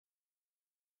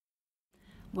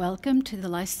Welcome to the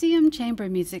Lyceum Chamber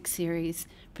Music Series,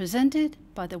 presented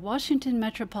by the Washington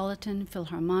Metropolitan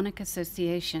Philharmonic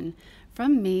Association,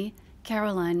 from me,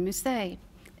 Caroline Musset,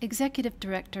 Executive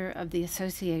Director of the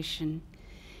Association.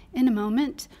 In a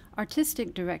moment,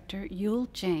 Artistic Director Yule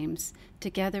James,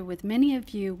 together with many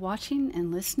of you watching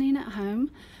and listening at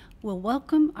home, will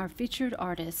welcome our featured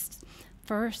artists.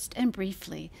 First and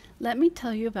briefly, let me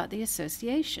tell you about the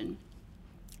Association.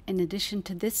 In addition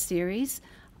to this series,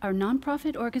 our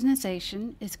nonprofit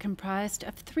organization is comprised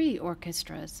of 3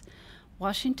 orchestras: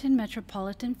 Washington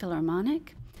Metropolitan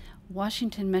Philharmonic,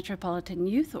 Washington Metropolitan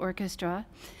Youth Orchestra,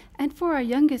 and for our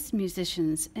youngest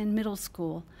musicians in middle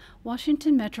school,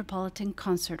 Washington Metropolitan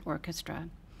Concert Orchestra.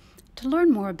 To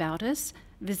learn more about us,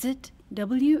 visit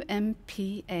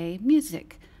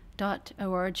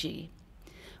WMPAmusic.org.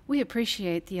 We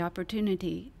appreciate the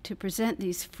opportunity to present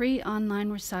these free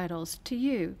online recitals to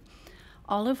you,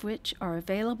 all of which are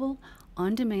available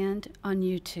on demand on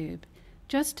YouTube.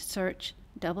 Just search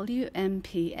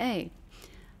WMPA.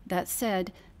 That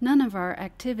said, none of our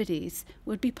activities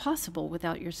would be possible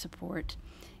without your support.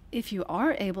 If you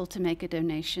are able to make a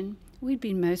donation, we'd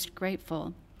be most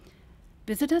grateful.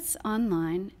 Visit us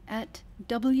online at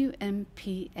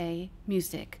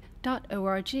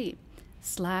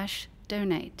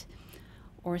WMPAmusic.org/donate,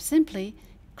 or simply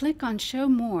click on Show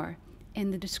More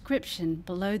in the description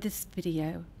below this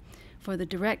video for the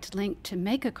direct link to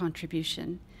make a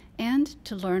contribution and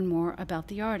to learn more about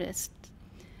the artist.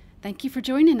 Thank you for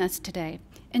joining us today.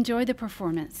 Enjoy the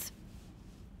performance.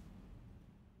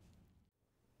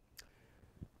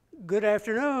 Good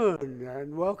afternoon,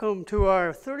 and welcome to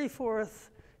our 34th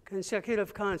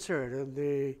consecutive concert of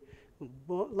the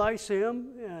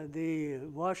Lyceum, the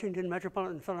Washington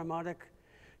Metropolitan Philharmonic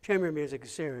Chamber Music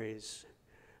Series.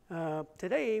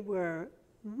 Today, we're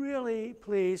really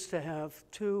pleased to have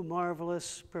 2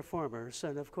 marvelous performers,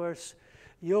 and of course,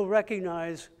 you'll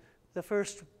recognize the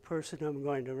first person I'm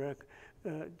going to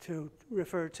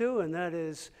refer to, and that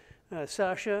is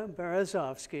Sasha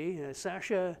Beresovsky.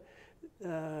 Sasha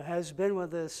has been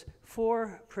with us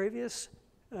 4 previous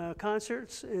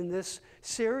concerts in this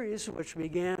series, which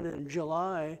began in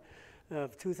July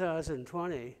of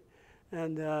 2020,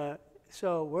 and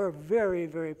so we're very,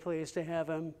 very pleased to have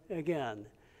him again.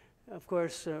 Of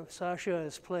course, Sasha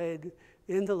has played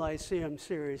in the Lyceum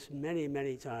series many,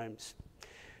 many times.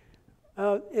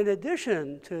 In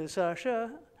addition to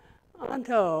Sasha,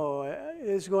 Anto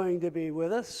is going to be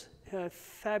with us, a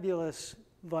fabulous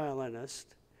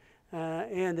violinist.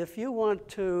 And if you want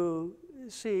to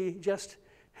see just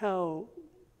how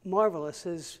marvelous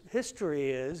his history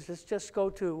is, just go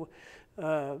to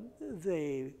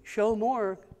the Show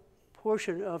More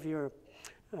portion of your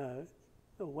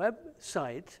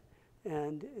website,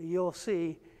 and you'll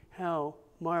see how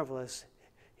marvelous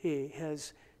he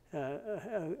has,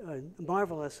 a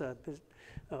marvelous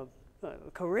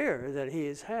career that he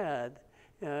has had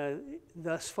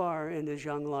thus far in his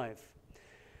young life.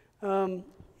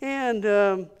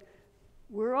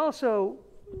 We're also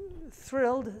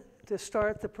thrilled to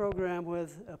start the program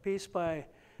with a piece by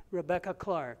Rebecca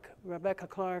Clarke. Rebecca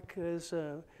Clarke is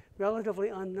a relatively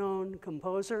unknown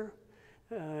composer,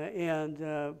 and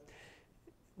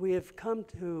we have come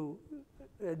to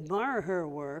admire her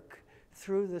work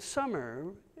through the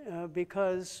summer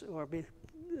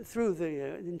through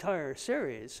the entire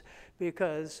series,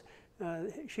 because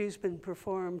she's been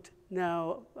performed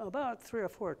now about 3 or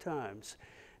 4 times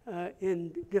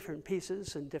in different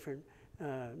pieces and different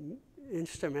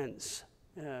instruments,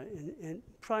 in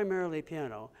primarily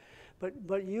piano.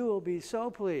 But you will be so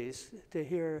pleased to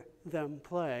hear them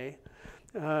play.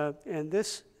 And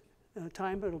this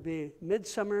time it'll be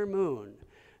Midsummer Moon.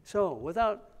 So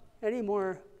without any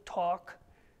more talk,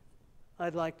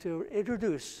 I'd like to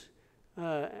introduce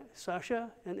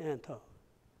Sasha and Anto.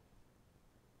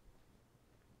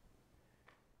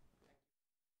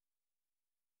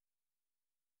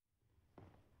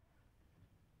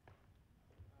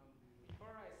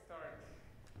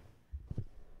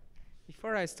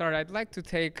 Before I start, I'd like to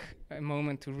take a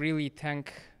moment to really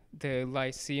thank the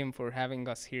Lyceum for having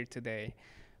us here today.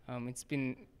 It's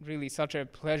been really such a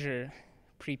pleasure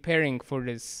preparing for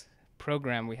this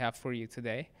program we have for you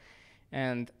today.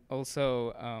 And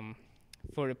also,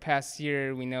 for the past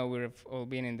year, we know we've all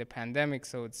been in the pandemic,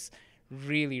 so it's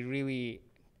really, really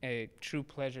a true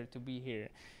pleasure to be here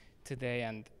today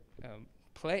and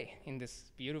play in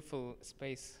this beautiful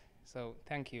space. So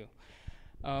thank you.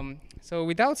 So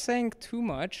without saying too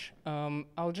much,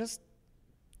 I'll just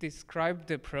describe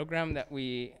the program that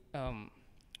we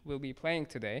will be playing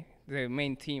today, the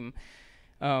main theme.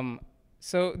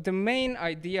 So the main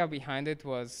idea behind it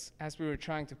was, as we were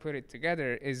trying to put it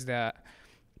together, is that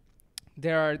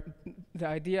the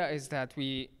idea is that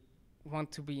we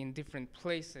want to be in different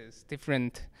places,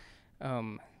 different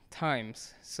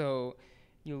times. So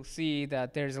you'll see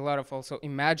that there's a lot of also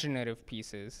imaginative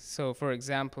pieces. So for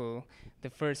example, the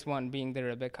first one being the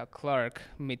Rebecca Clarke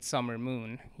Midsummer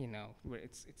Moon, you know, where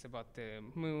it's about the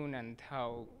moon and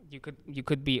how you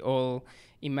could be all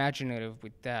imaginative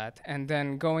with that. And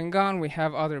then going on, we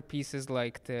have other pieces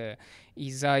like the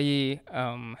Ysaÿe,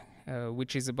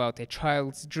 which is about a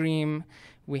child's dream.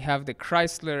 We have the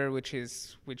Kreisler,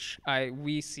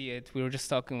 we see it. We were just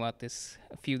talking about this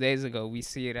a few days ago. We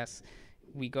see it as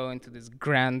we go into this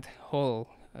grand hall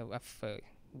of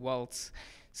waltz.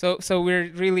 So we're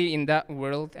really in that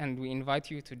world, and we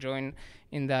invite you to join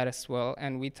in that as well.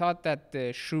 And we thought that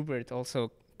the Schubert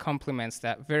also complements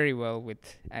that very well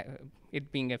with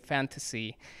it being a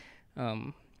fantasy.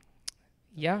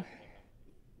 Yeah,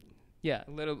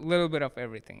 a little bit of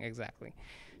everything, exactly.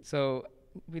 So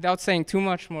without saying too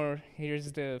much more,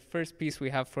 here's the first piece we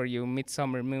have for you,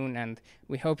 Midsummer Moon, and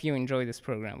we hope you enjoy this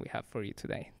program we have for you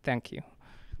today. Thank you.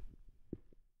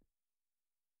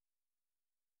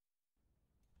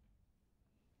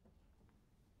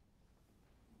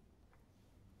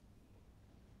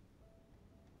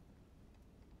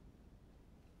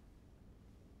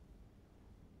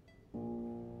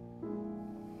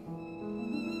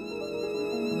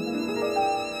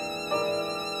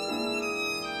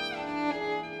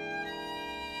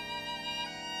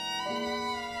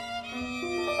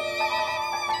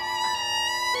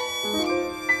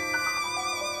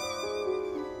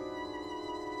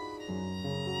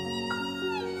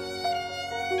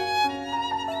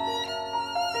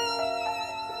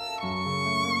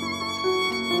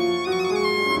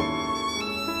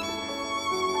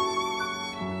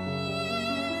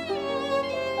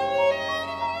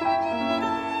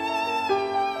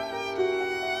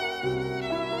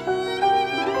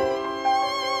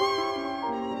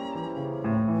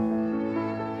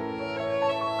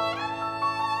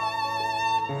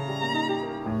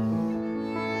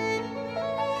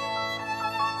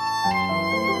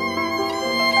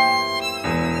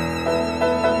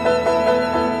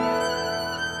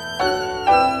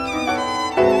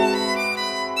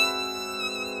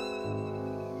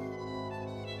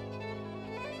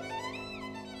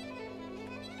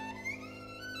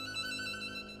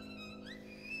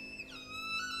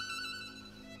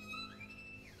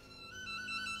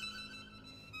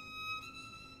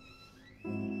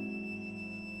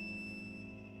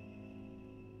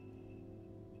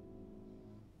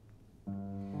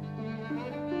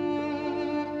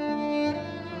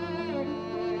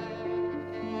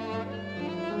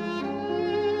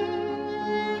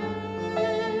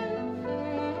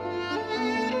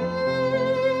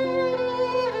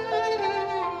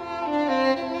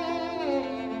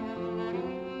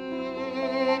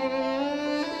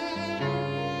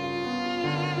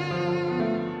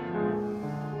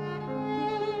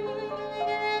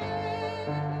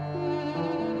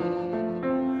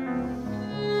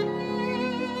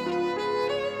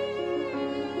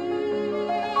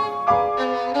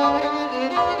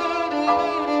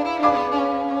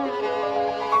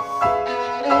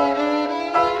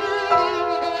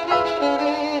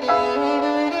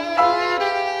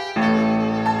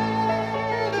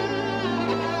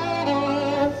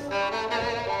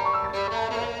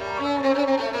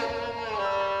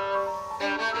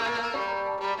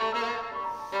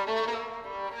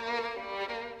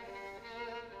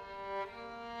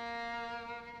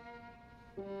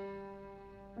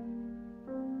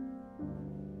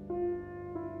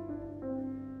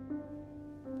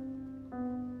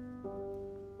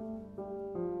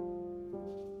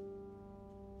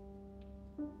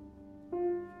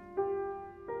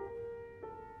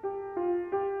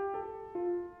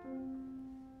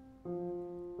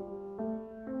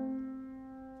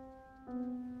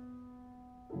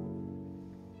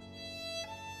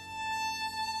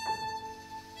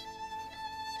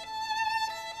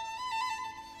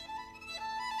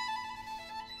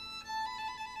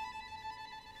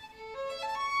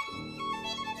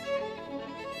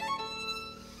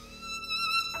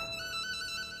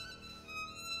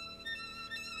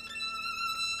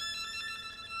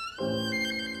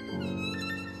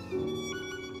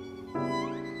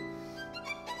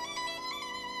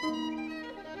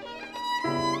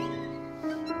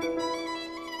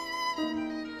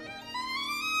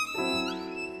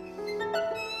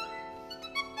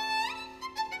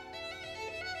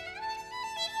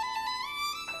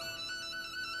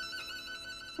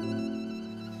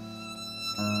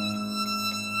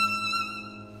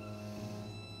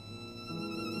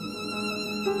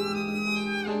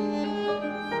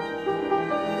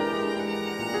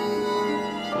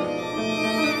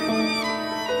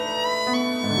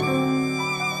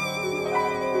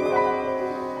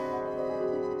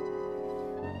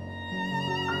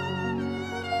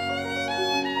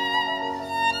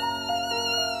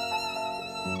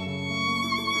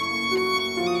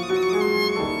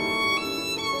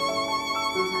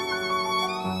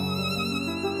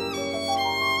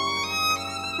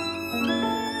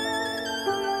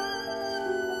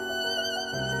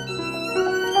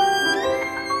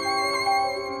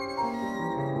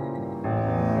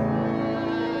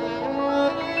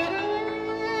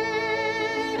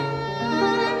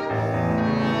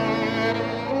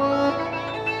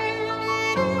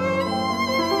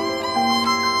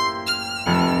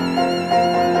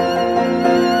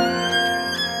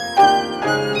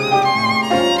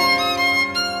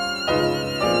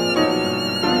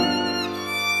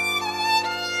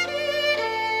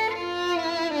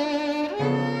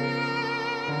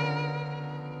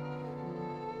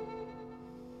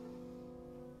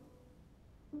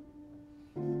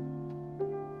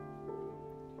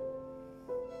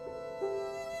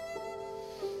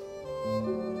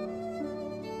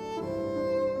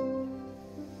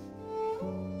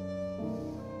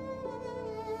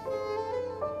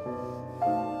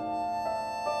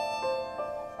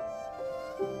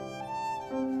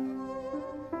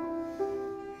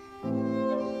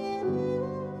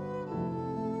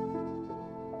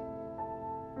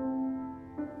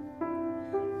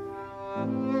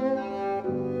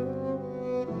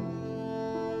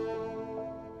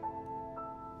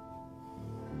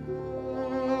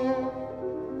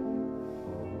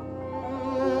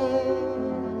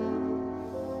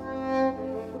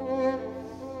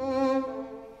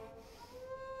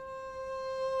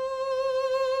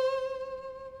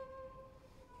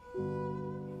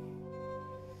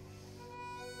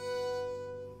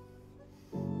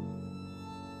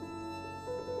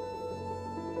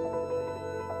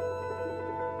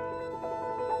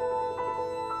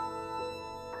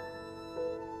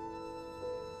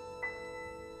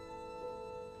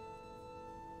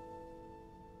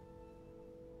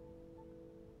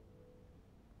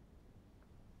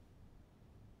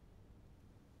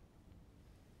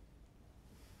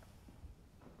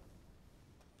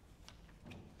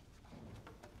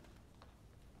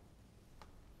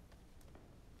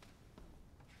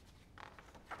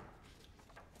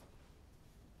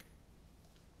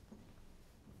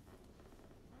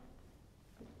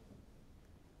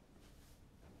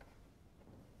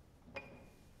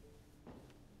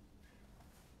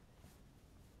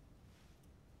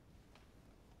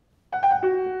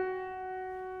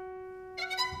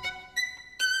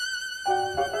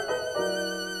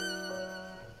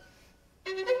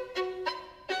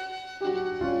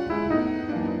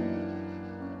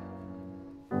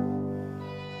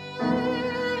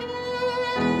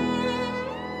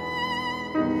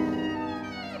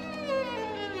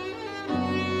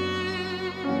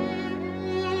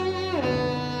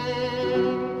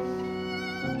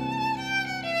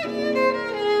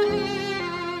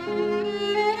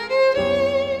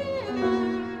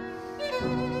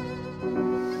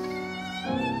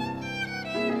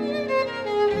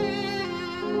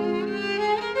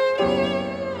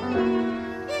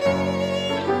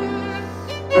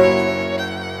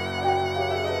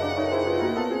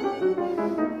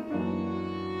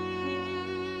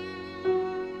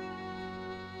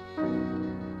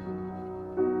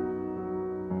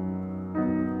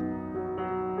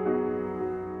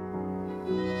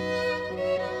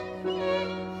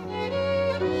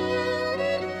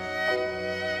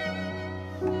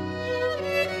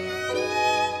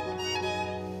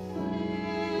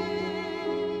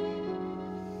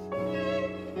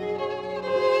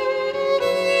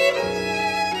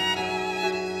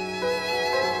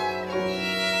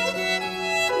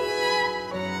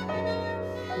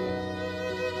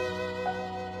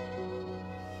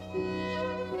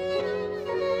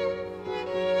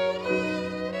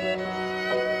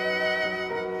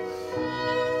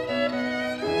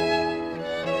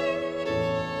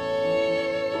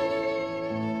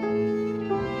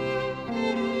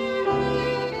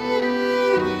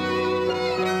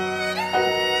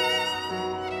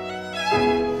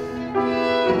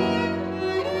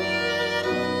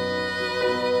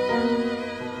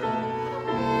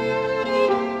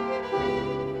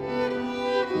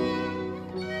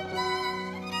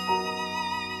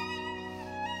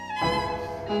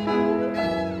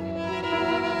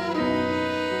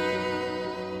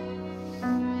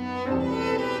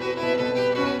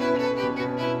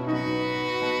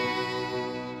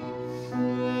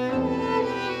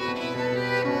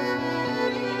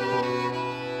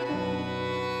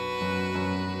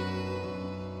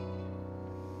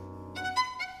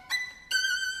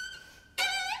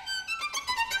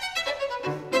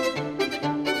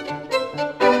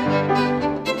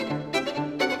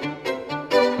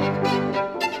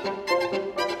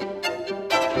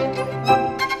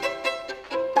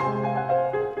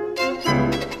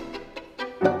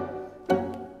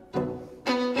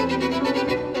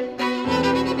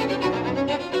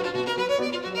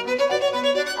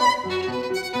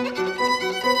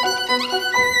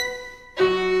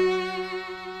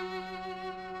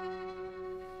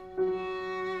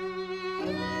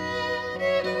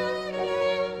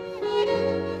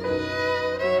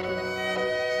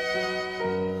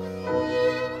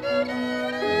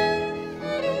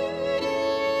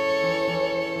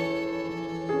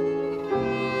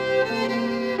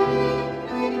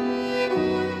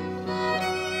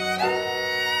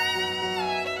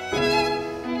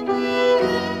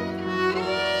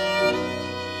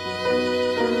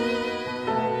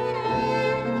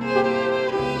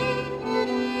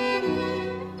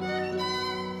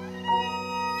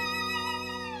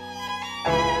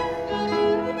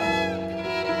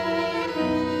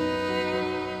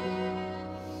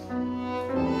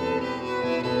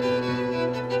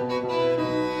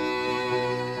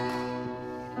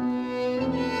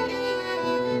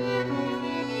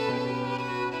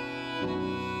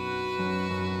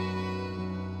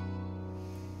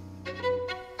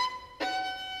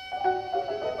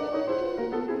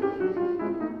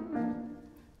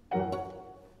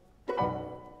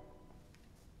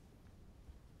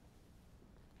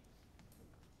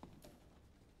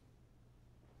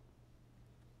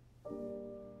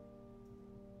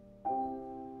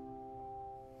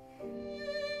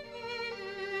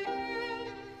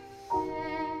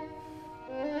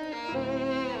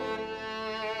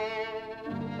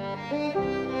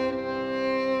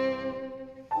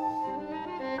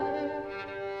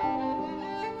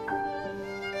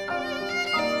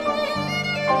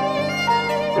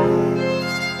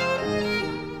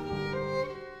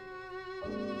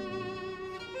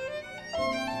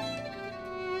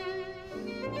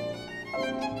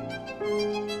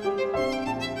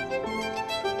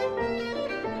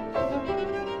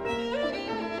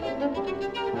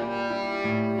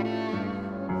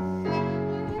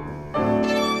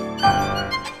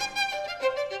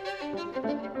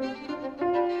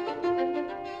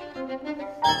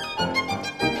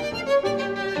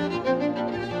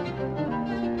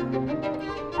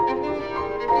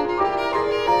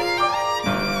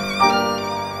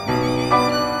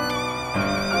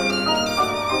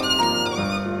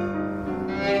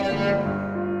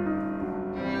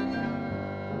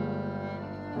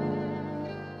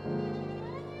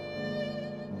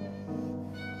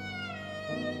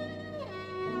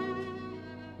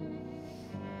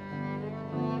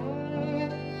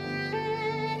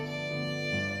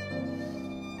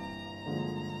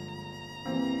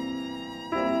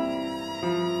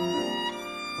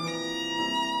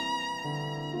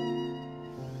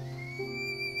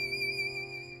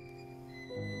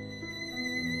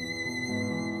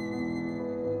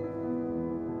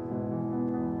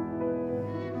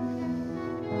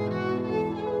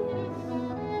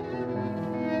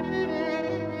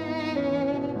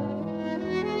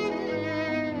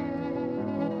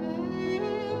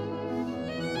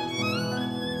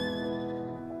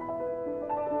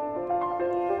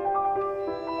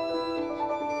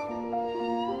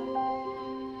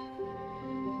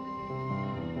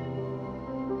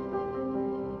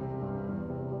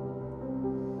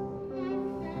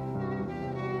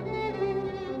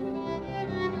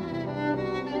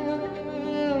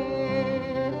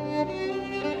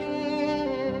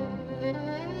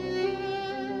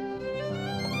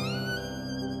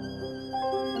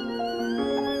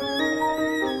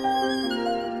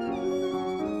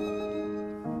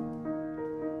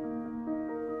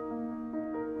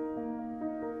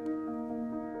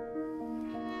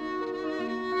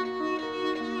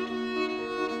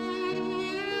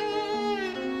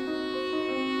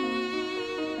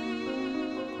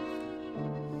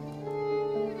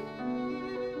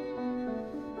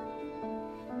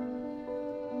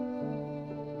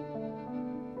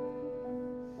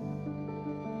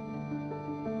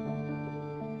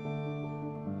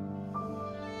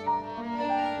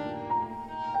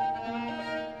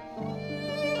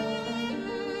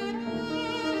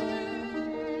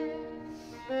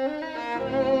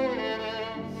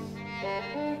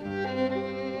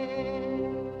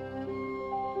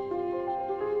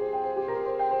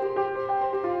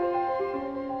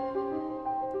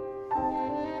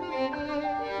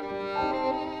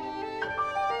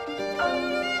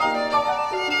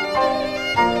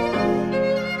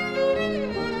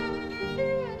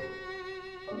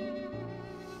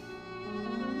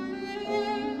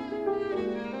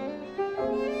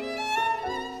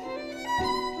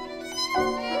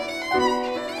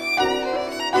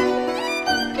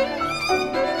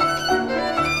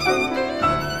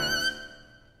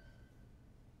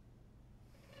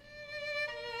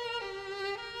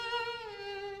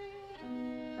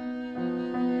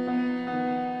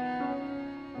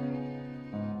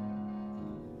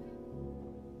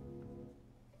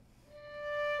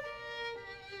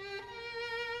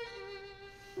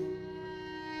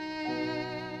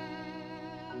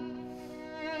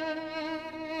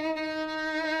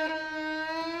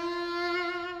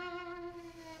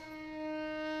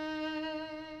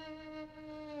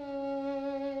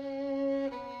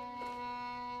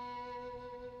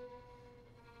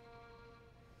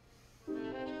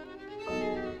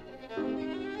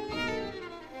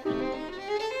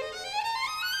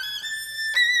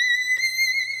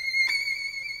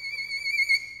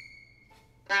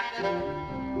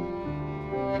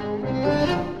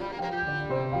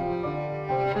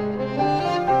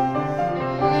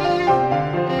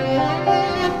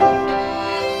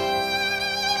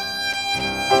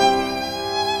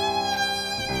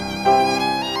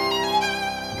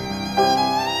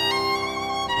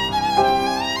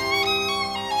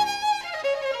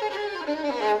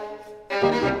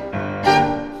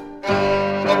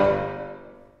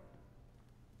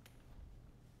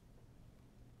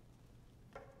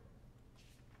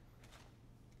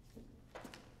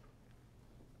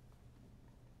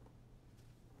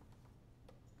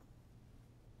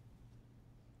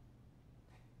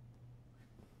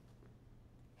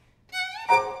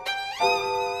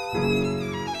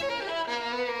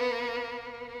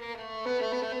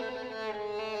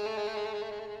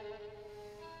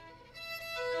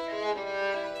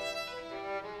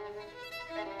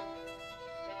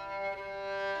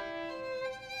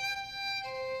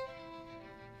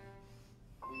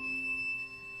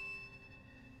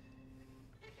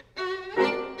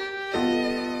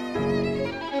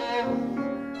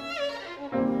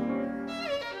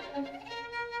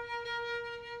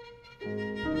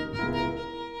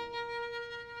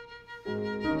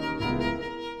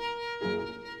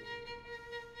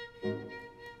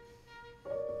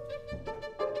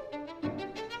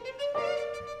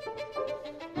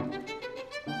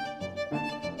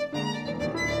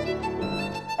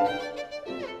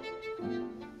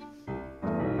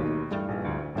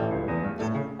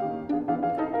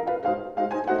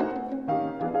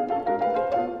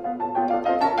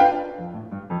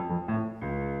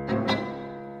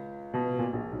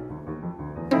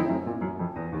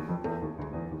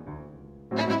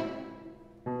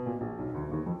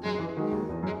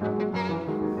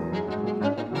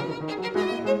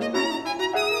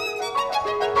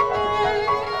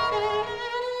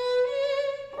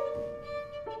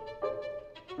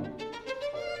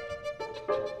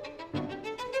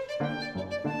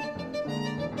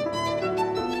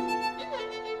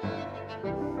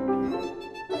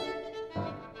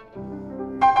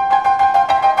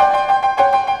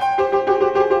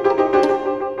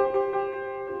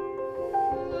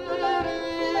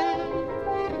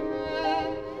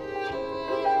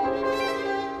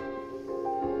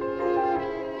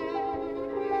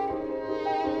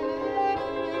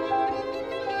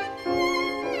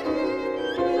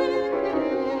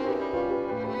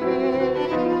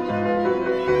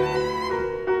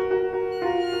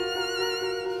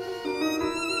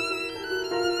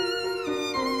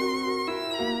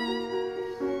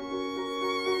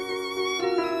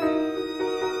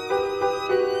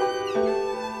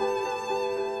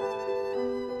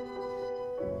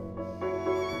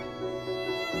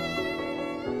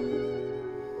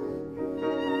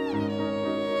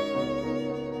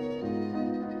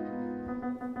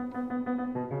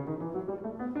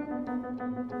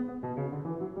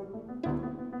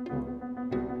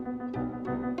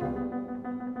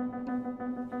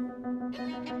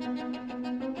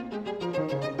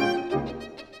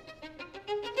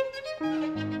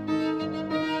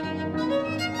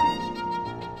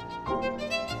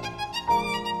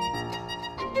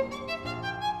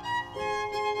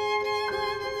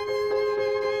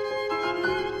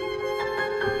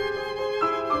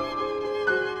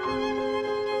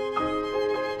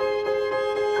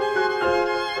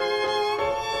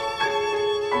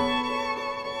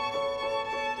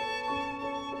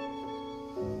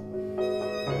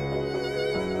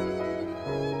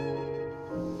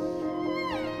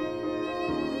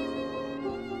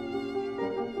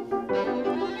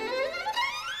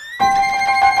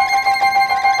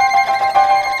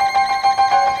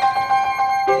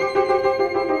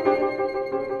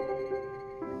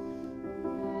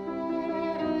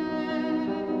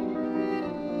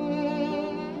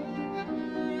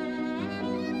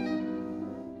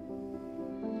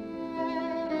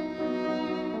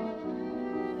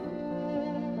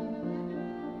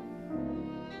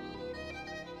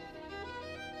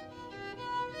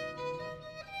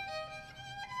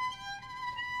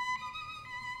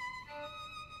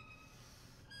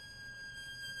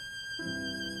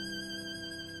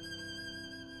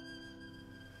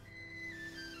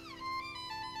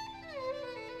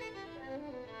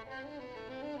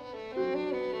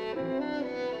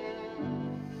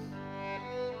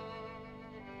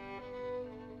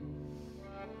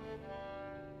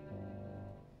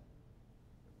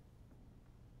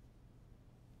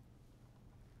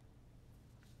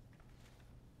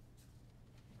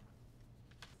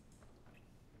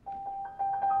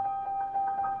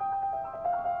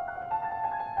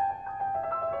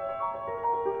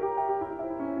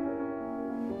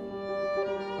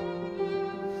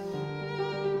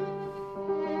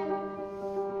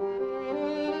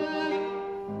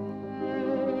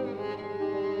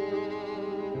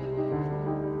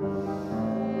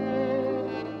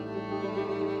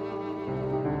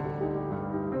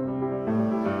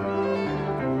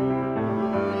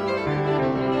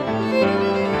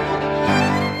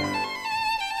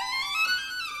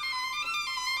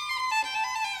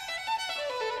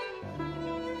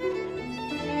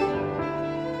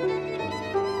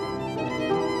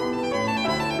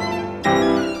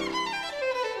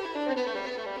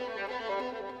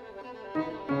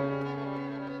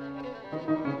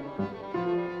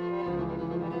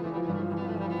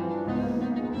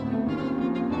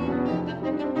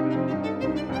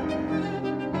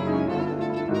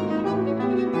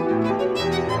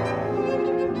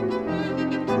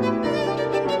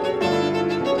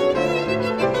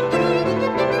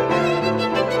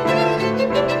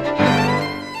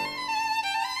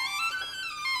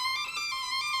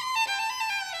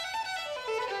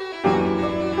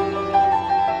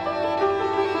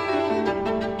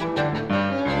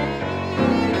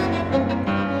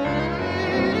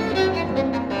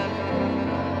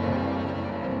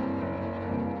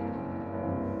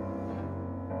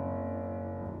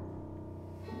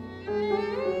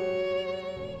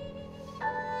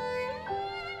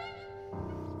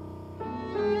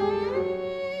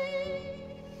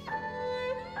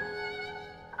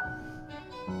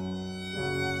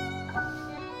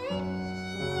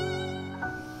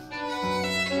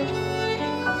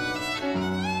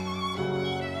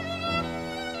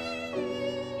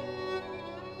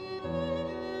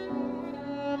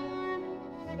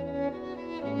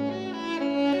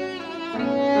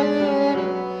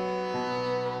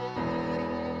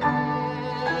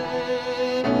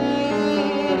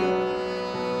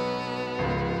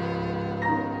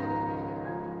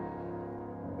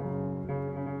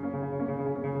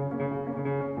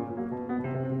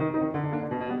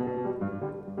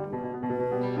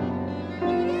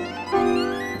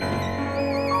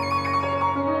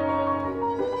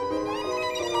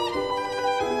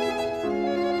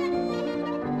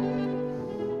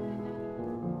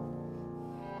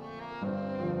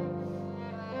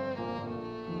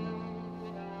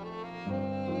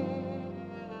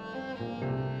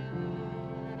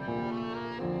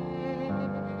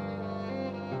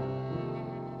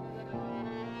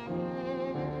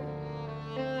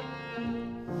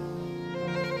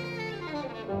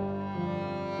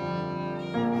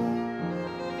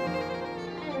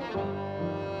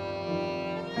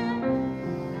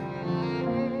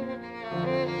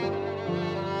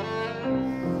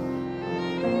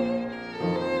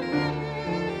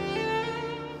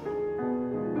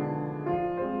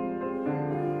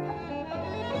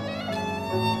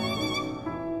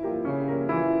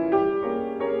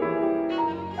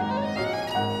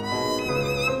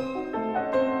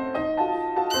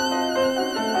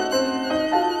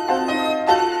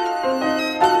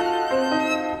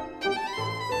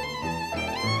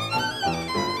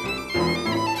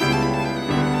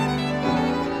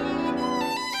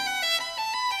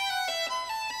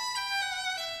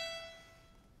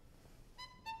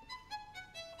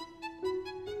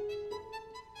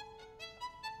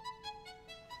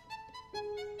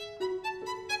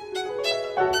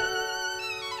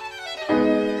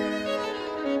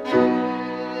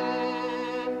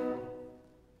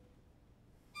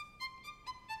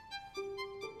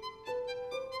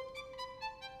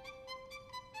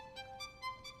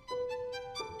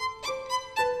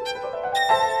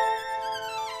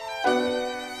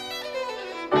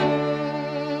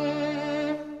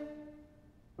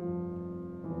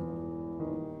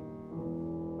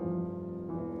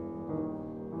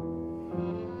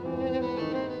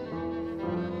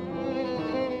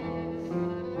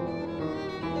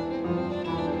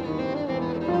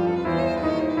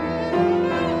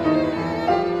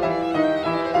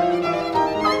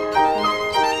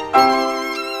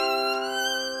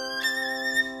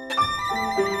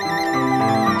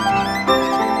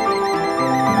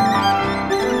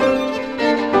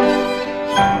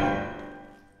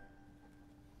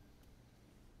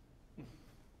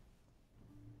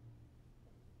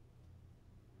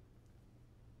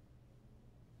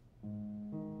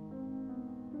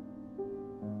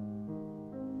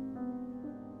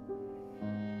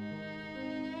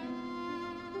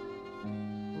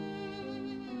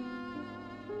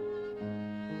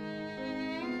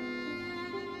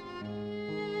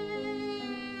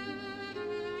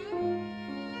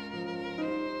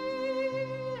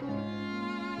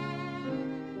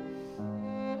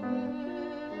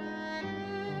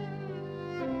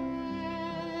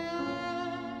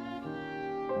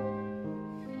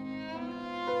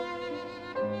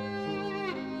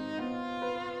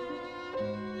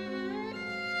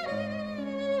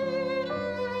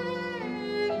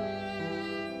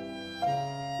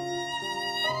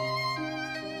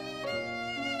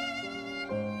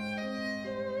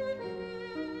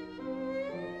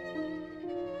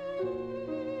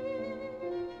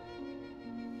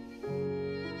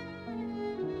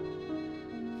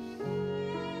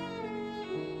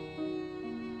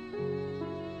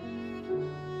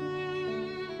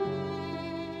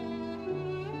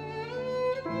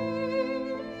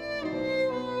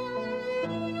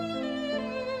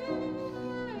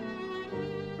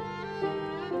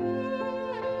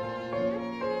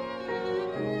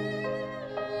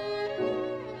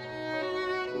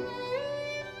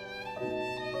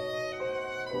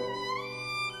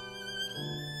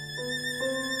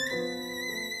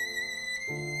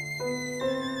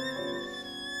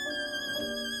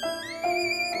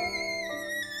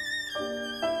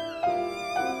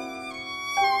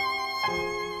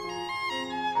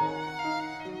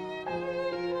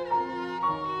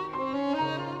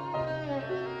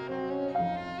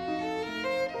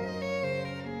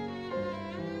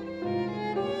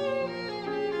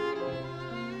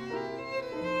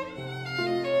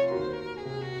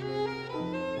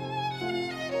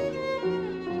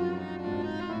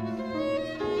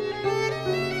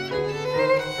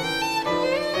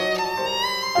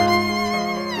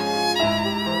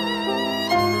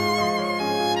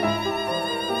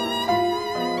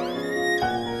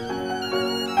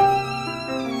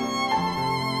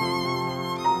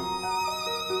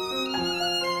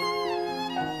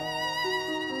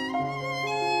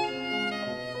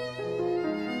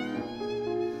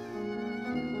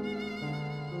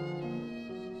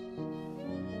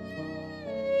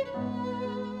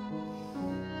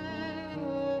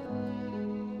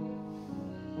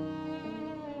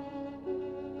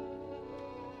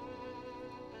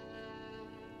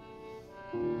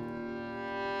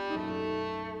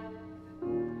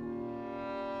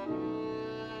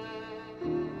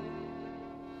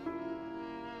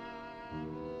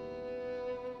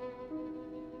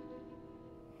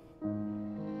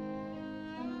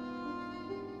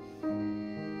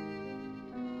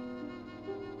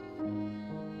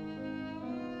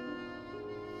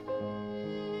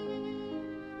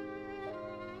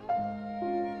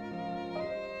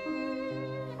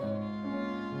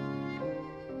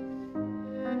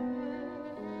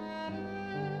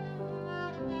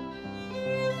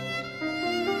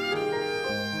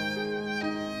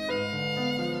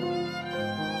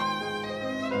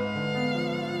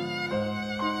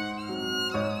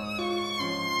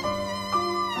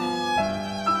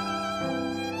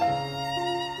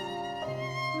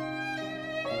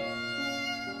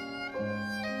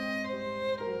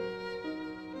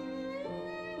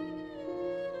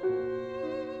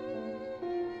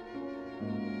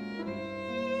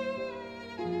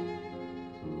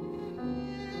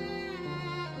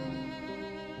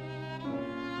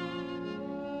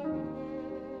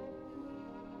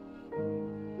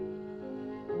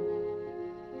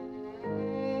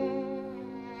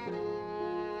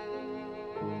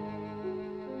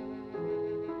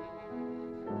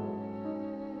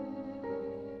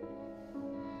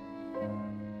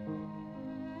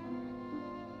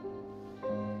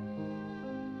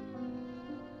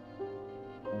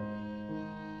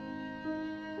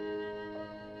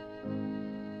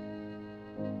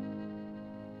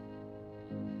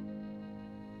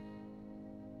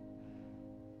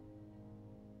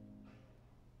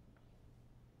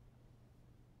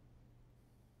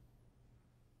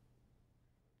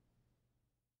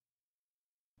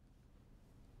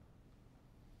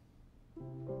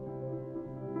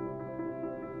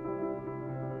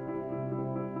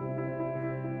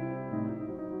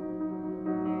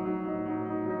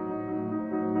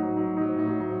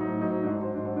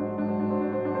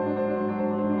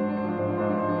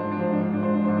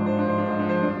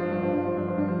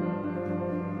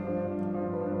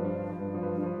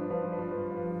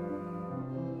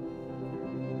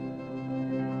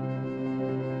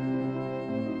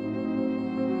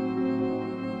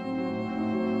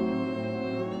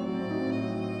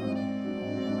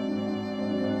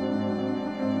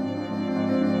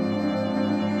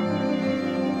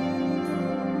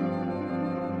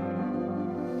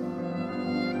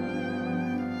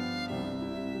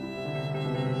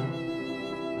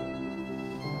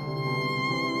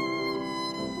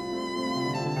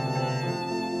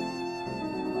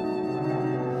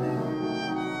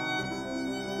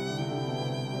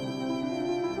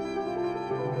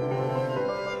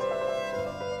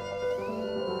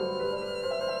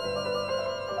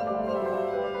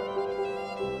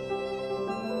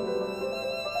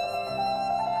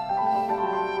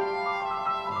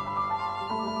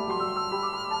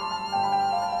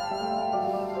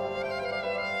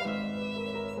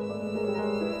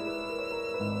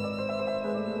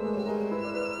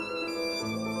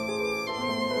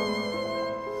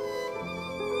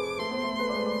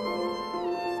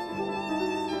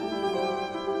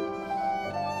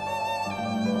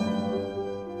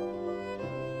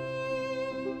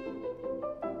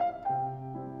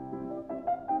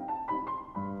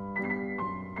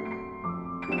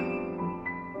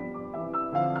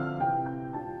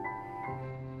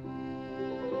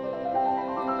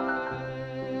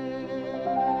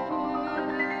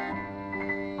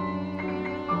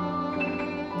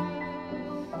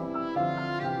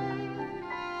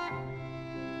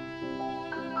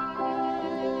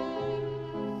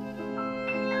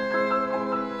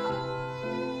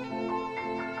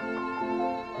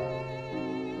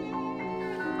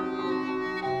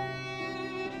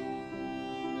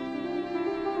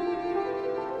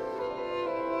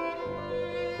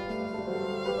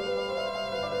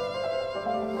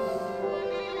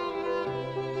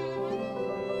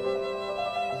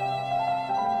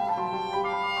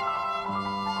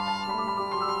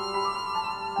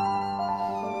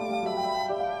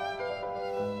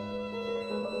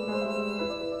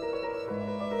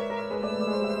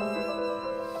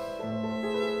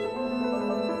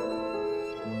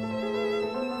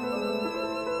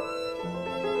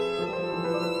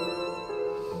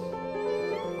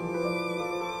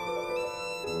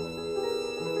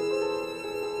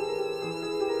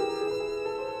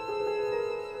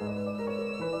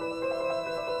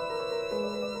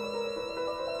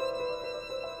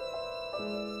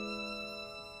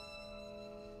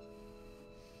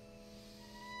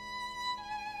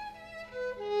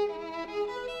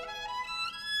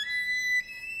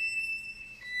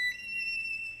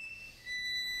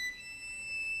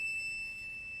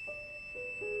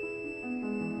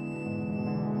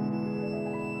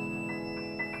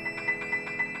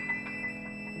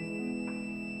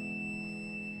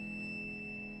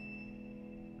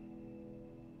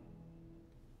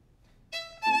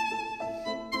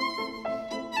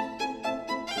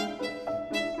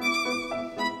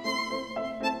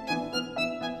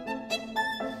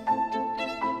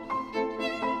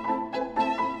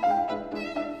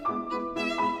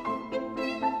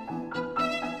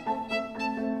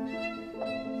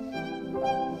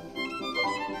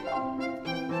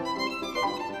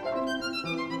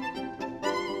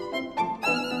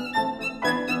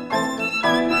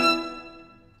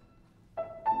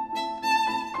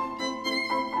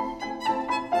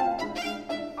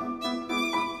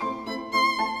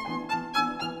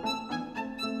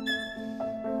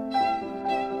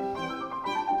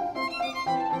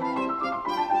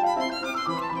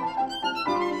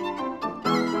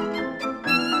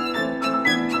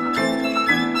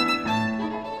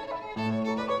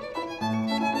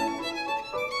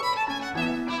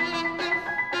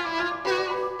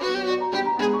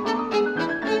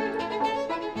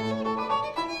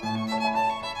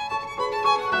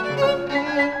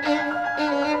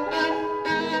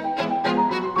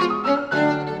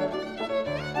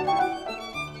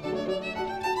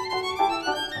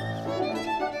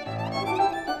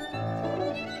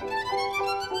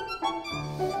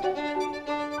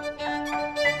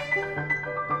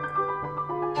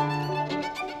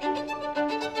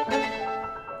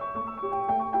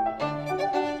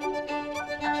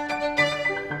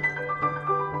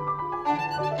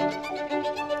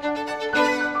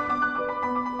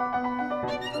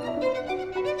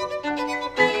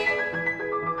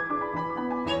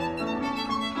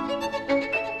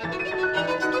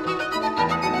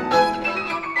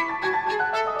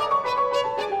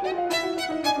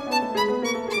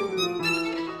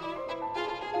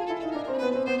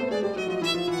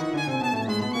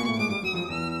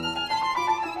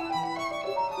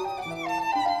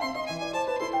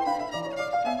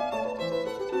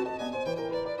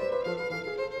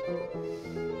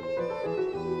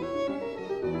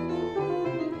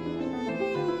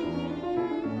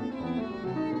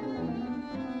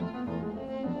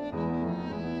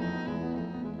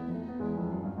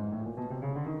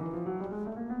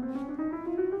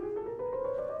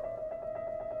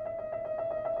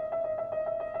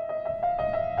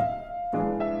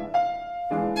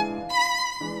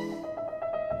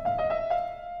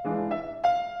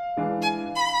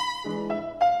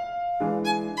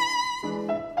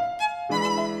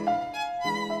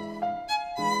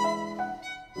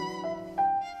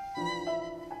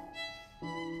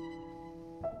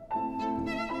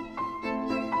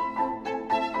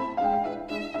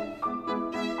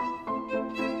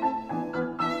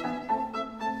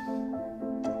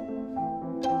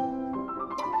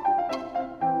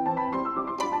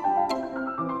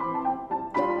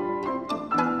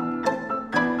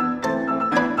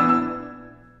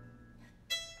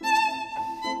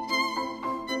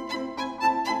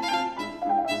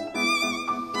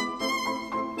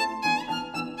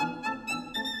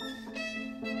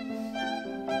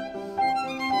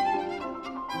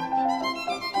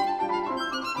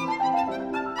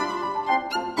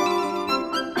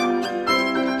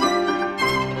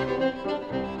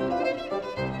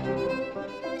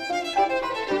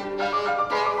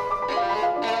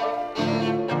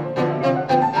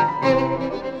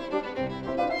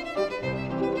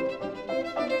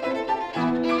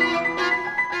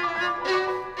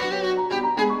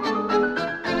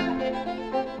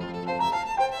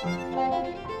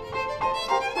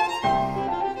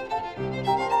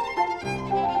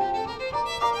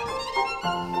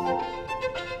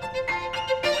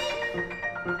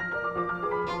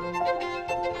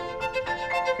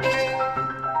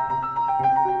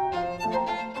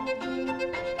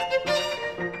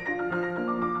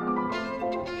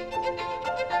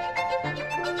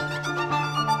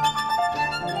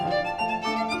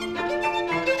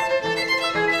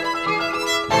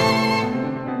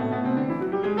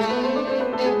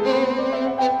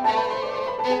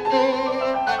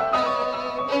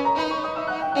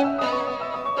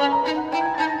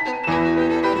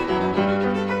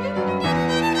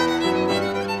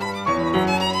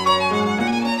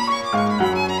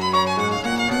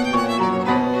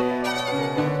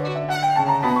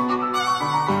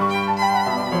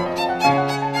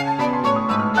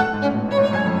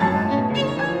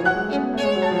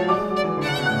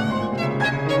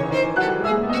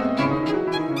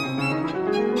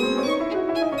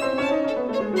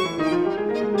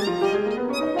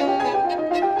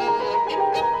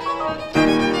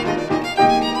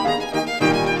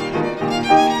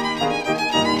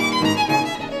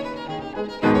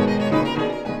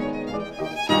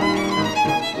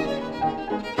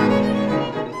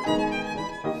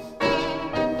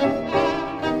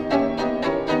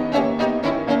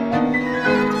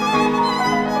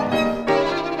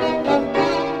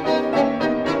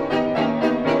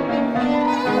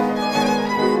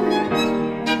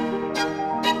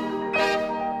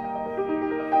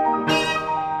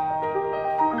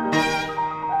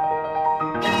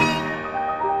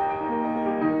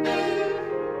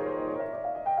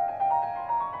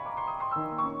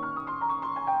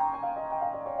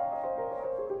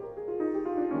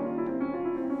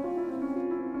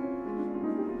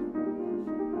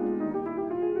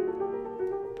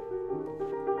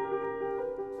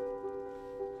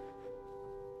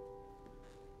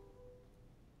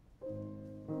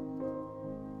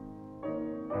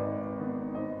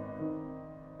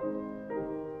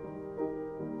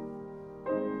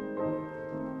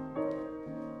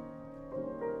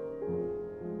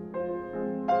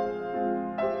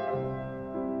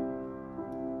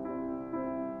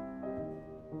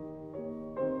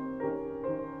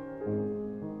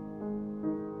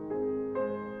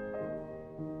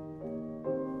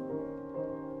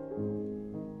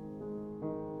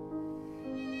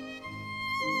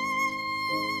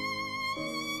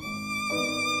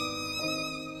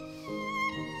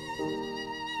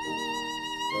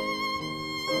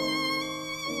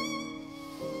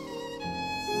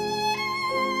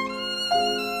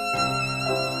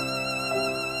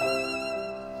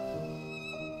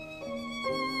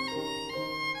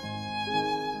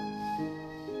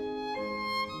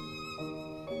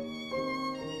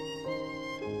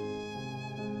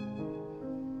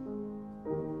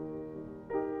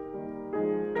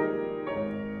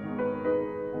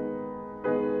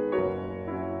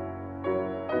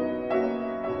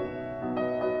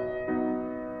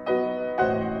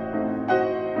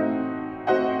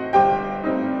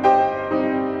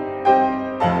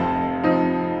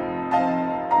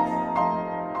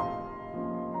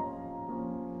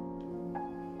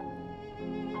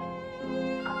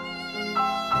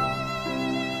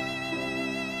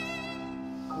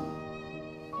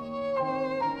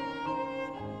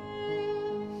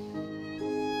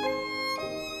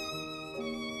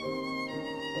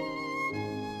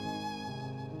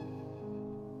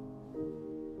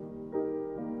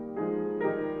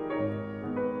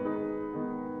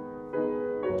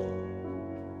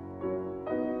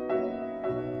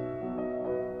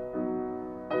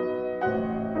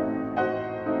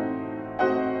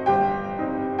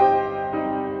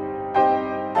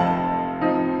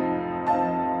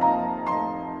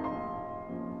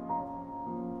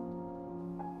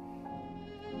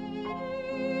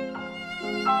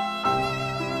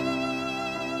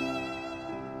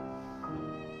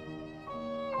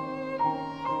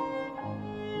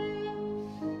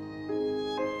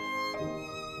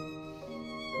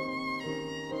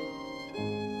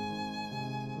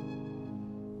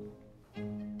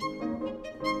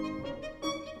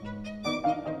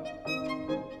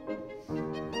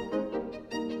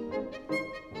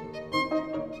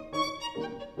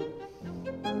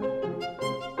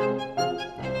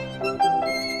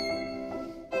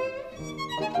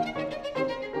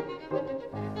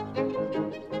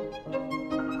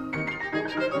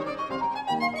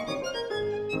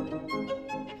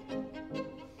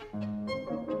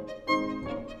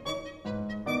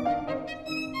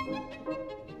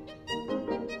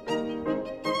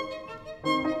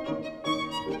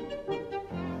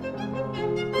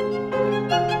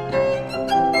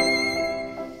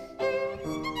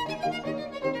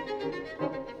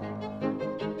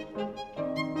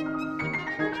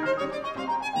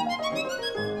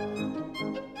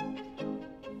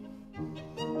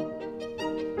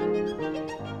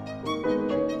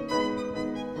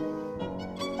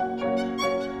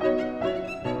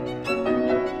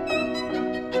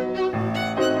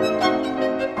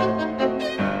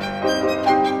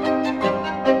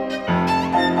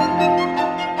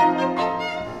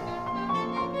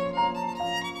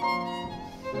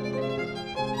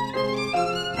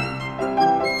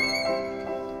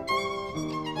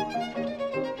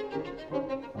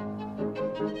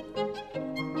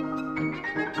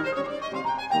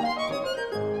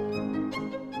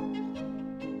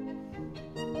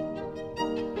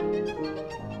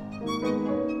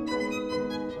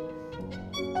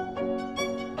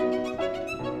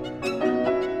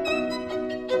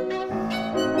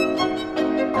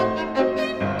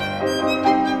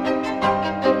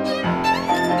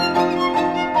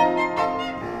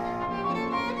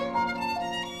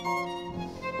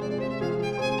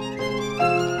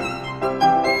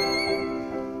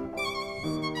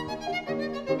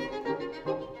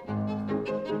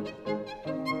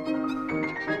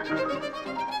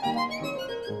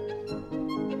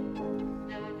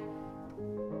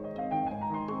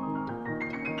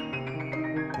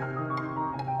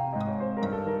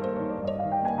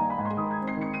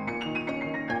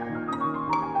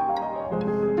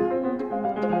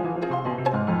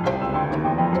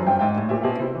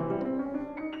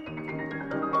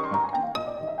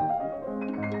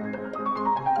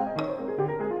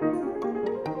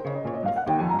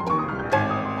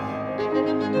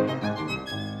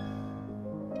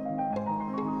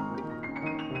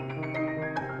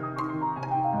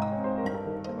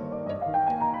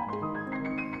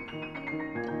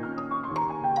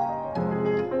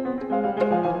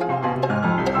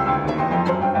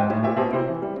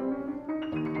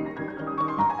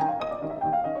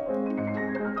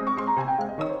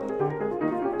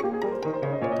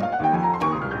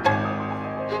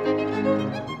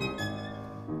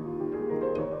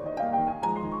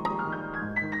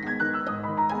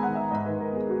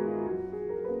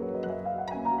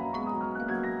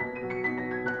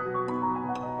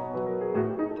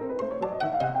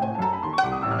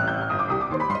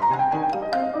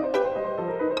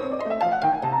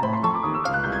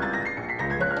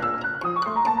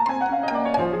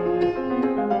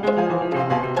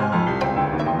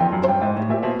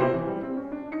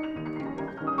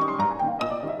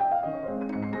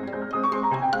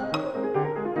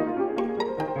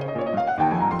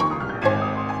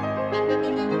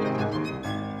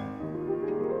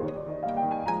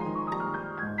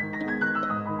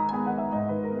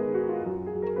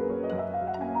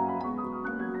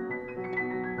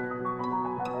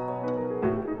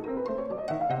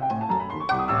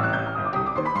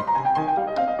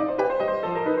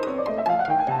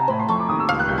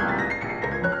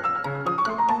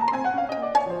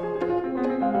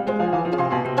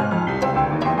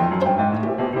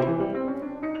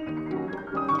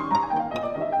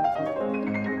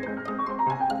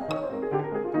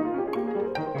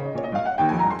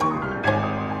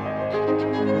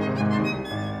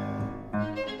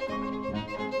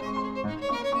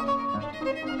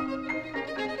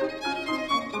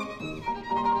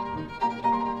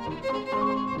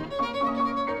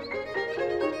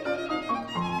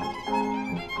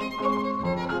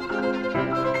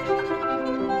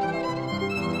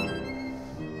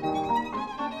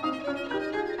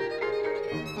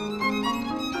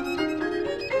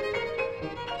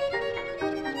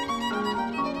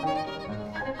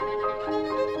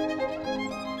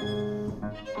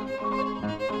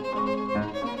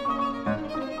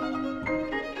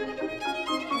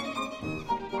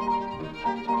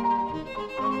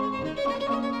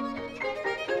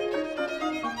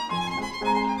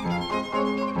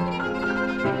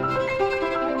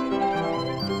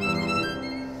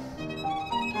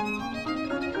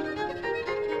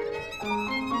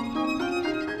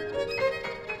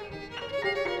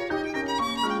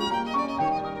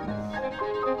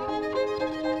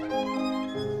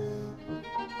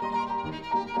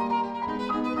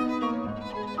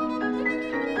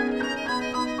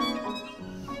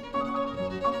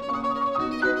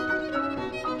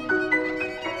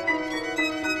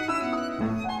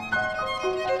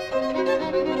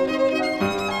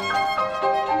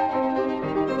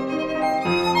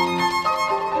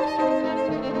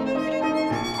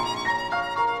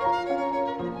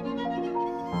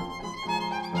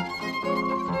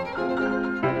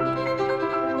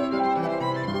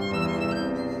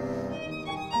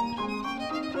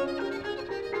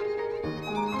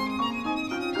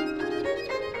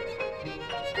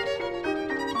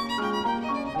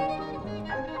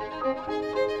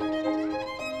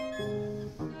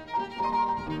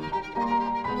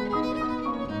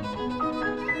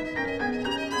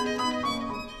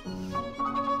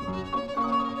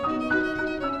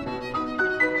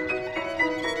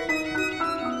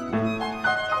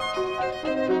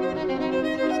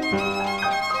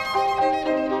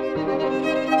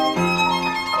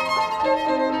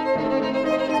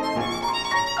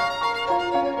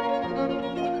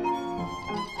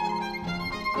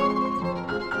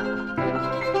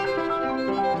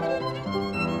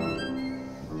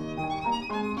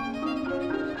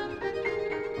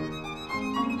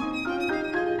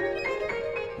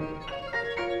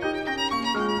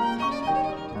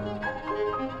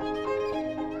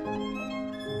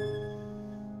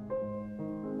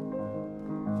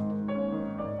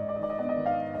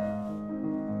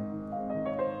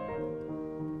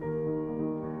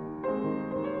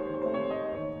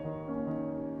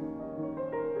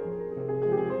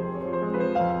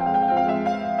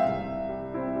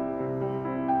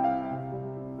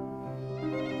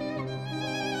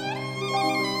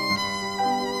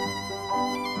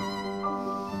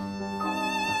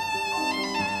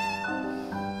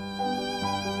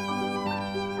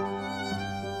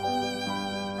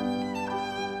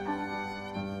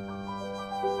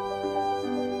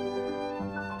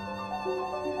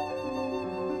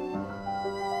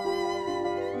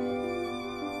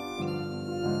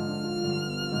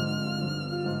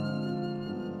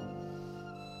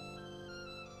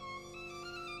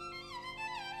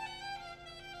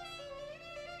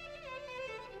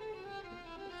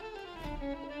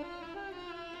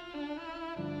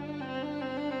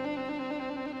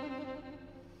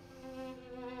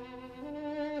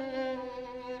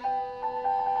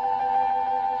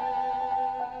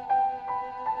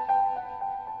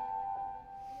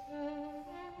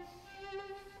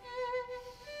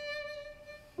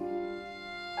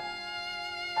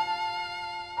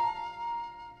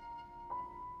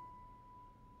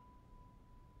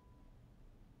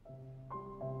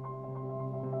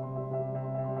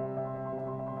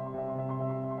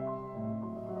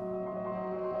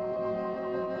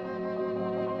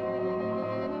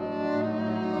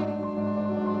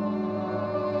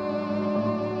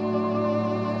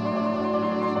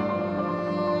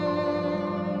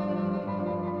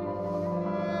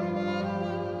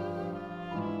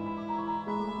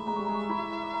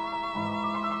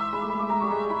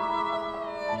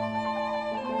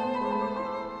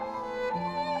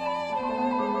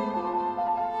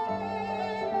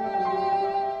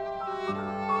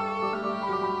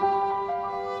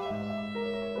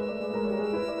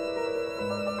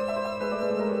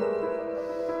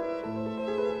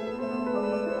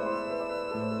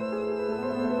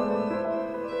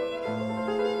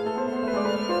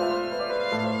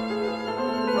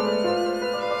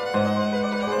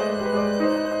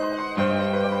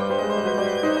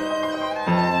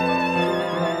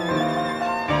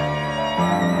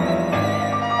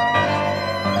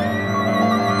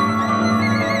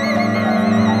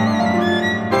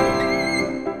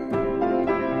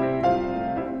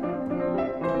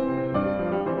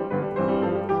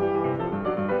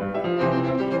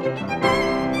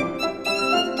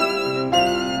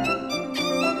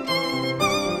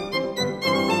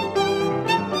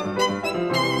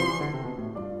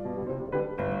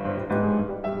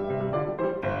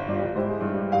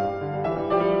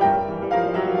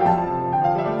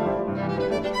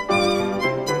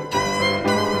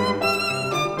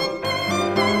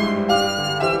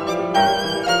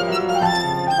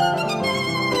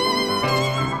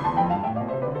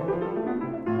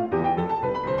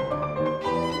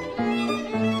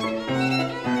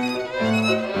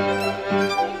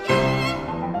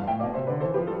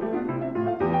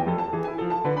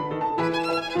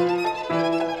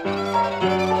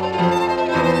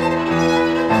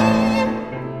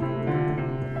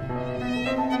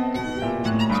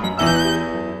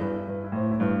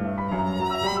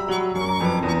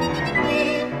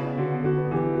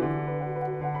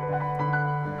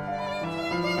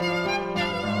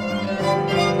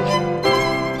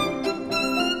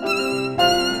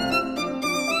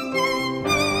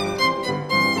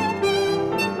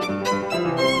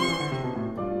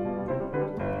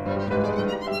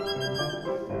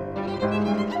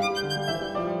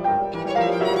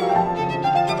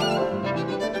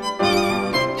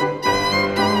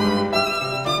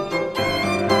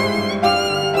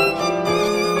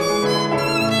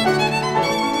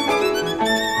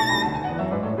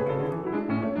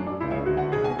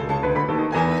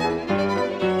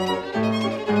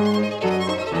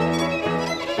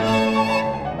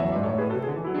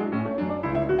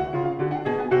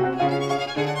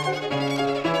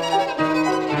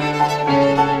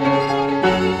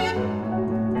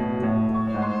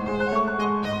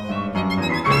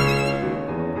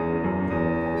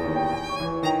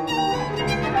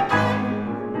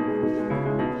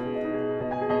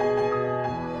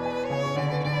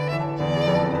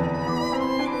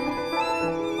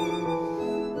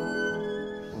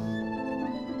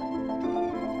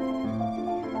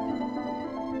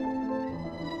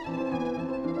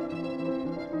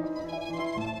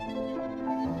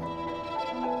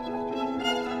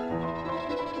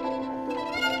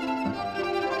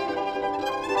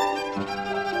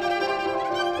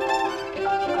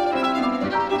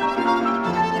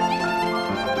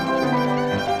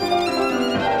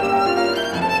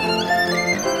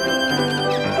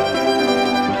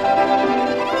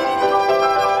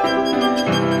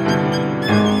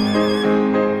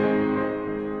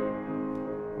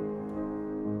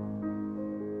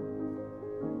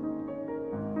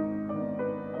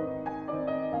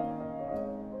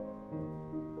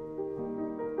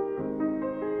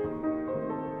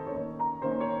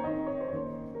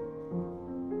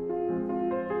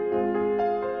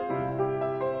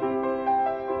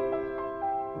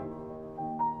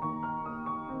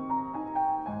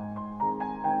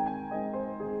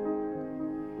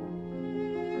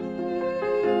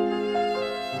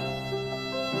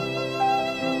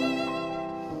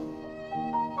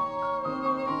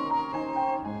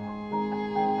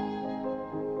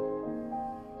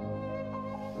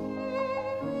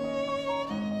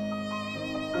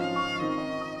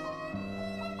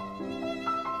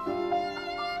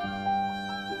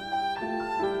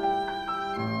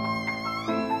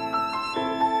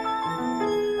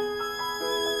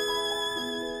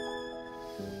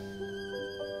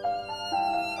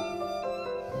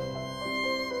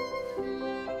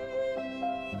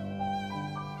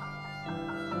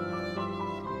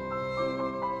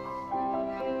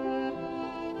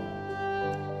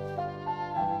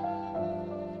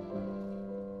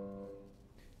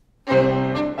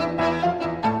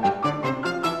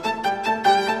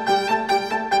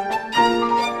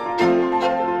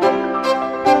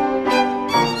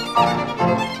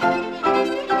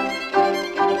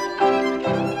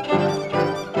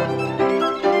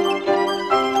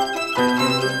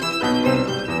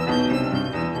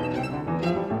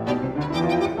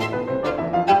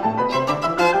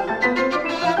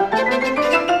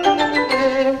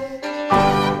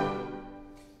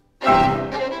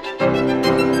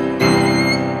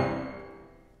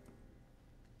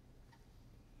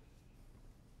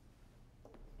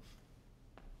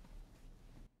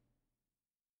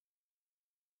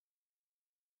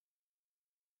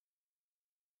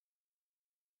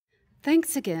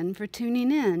 Thanks again for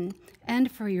tuning in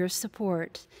and for your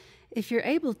support. If you're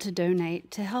able to donate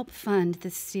to help fund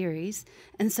this series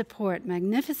and support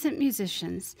magnificent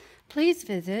musicians, please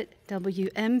visit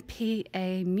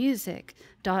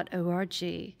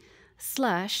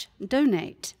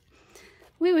wmpamusic.org/donate.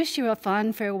 We wish you a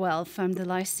fond farewell from the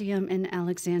Lyceum in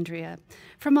Alexandria.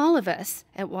 From all of us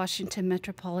at Washington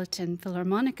Metropolitan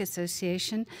Philharmonic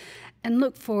Association, and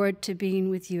look forward to being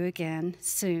with you again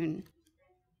soon.